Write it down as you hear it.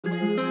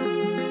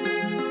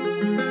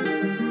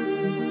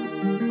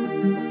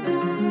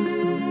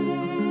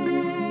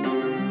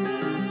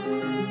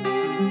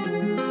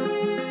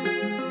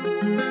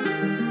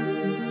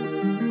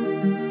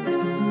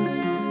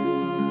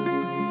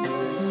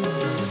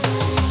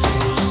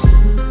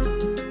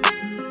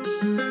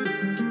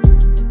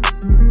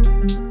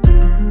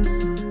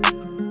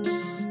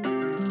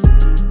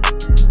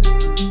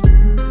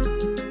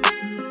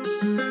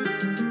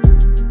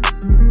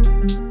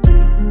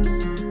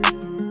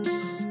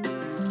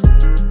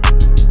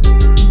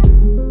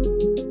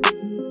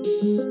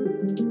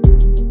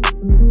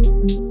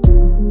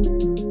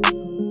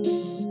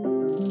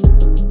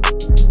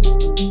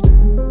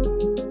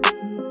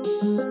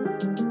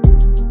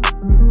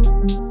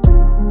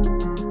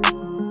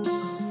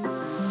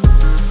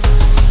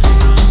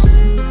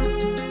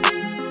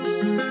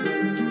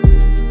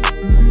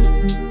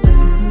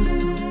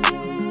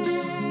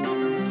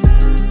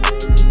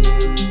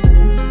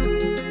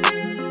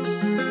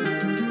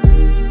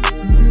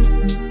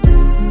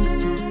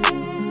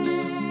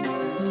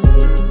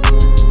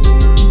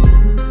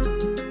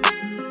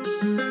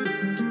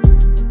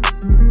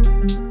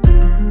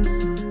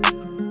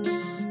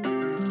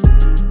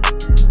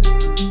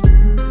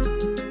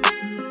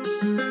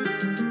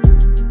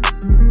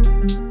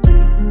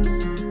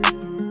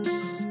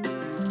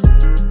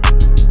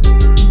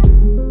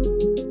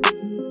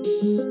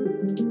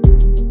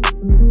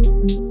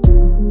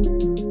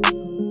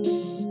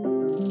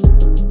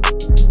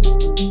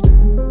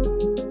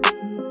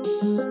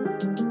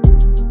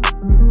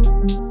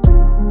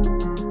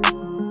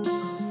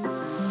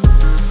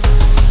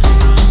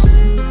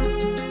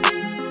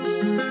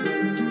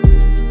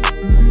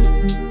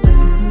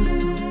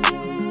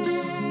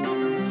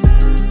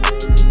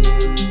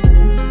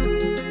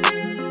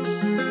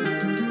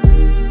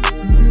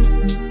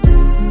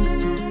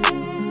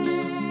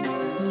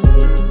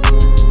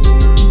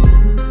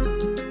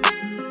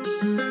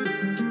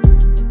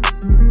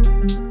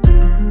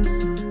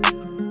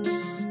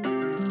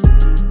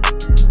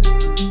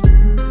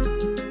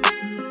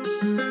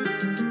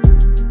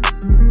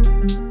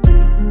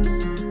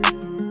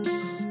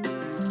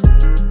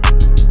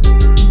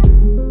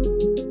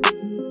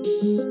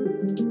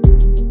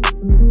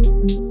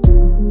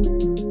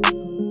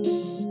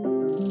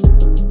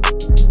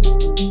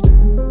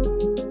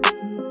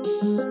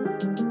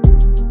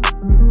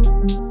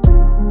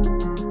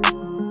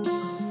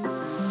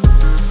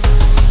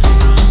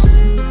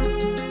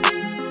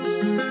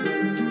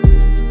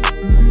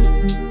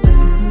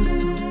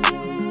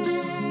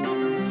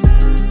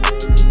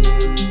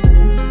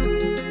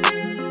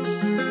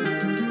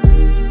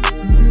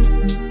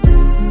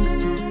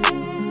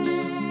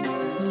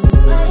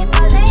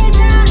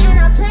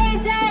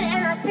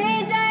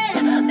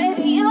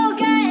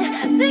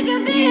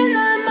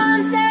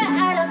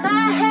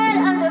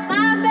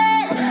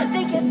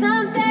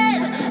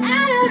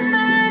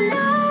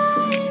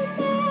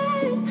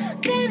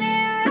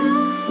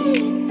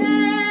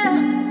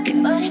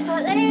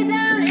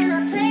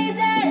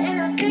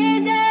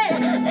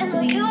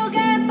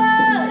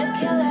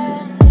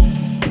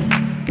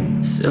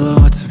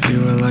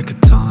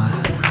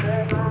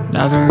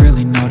never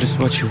really know just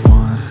what you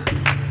want.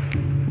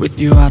 With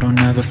you I don't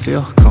ever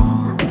feel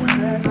calm.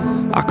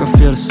 I can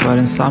feel the sweat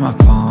inside my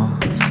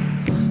palms.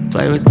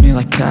 Play with me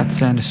like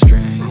cats and a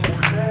string.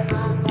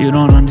 You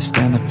don't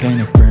understand the pain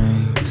it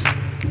brings.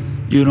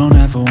 You don't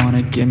ever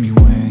wanna give me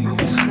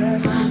wings.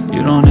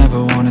 You don't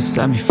ever wanna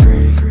set me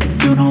free.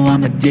 You know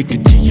I'm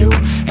addicted to you,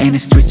 and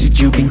it's twisted,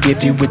 you've been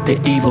gifted with the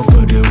evil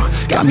voodoo.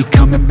 Got me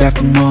coming back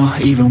for more,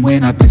 even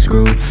when I've been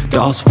screwed.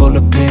 Dolls full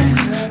of pins,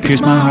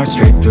 pierce my heart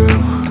straight through.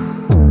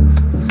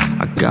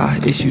 I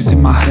got issues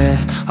in my head,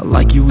 I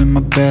like you in my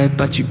bed,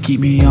 but you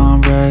keep me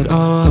on red.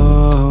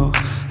 Oh,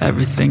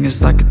 everything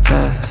is like a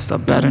test, I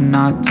better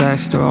not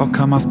text or I'll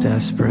come off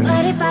desperate.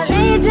 But if I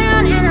lay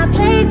down and I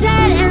play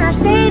dead and I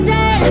stay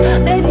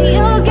dead, baby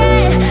you'll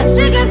get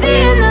sick of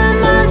being the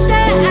monster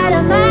out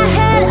of my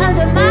head,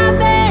 under my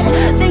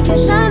bed, thinking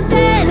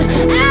something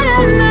out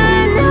of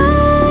my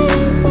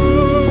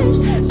nightmares,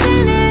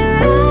 standing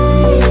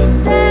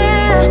right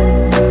there.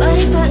 But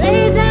if I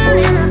lay down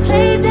and I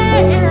play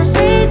dead and I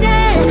stay dead,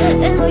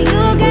 then will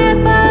you get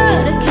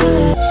bored of killing?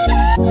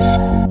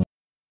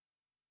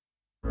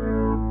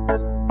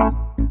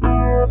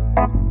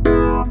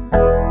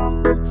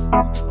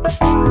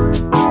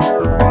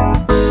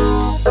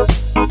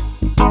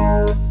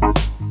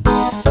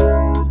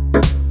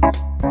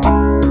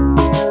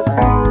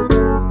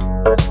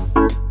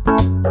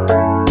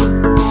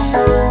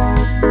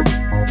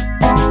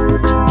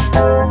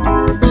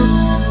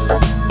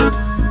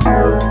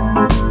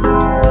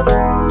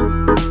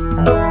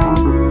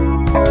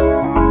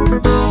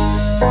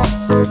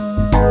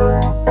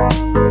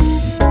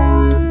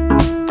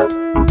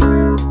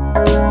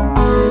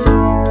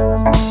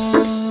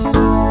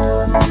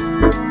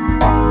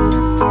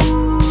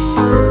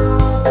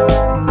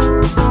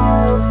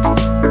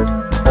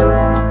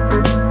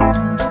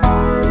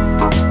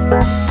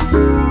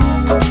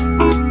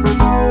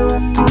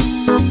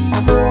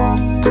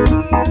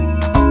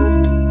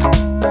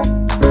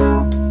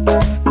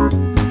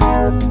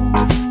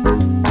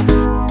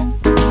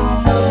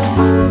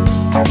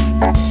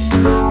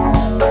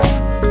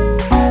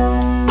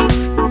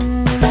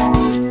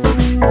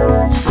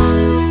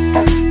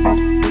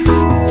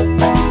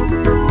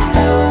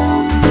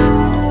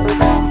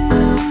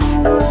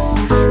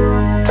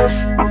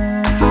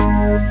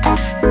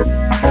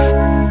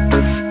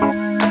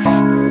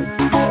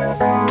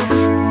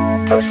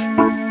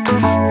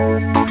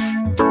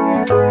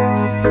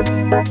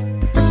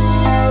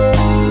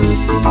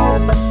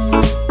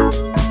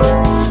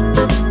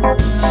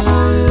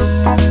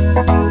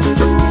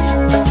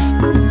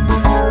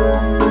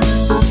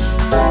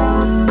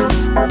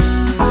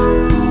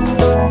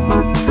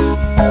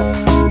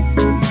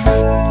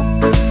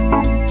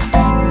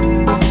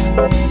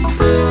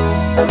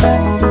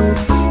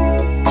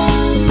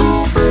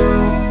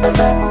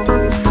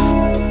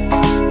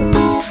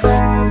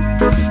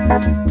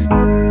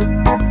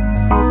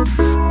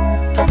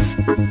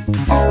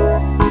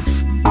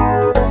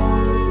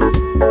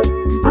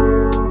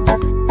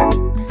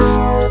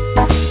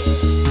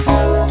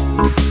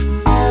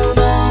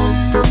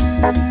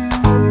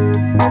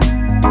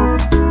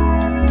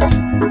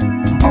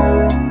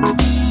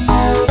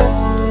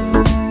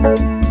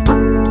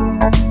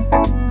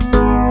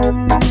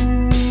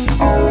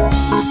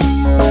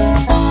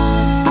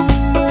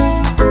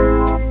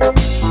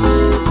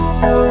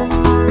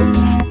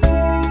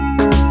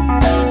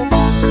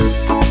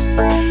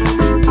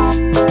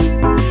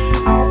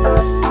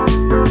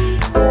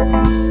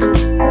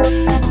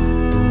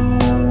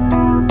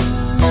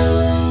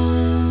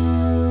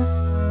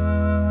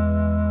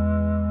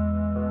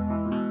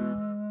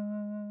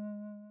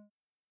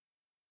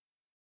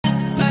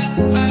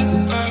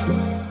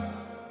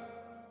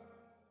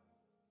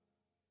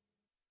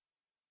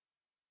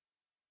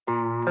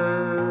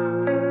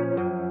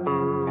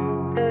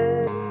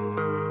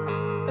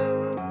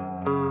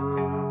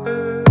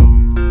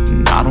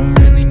 I don't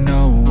really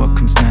know what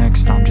comes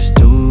next, I'm just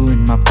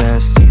doing my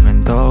best,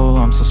 even though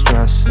I'm so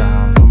stressed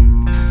out.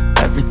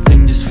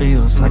 Everything just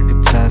feels like a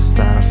test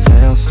that I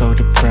fail, so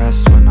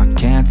depressed when I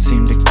can't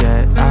seem to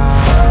get out.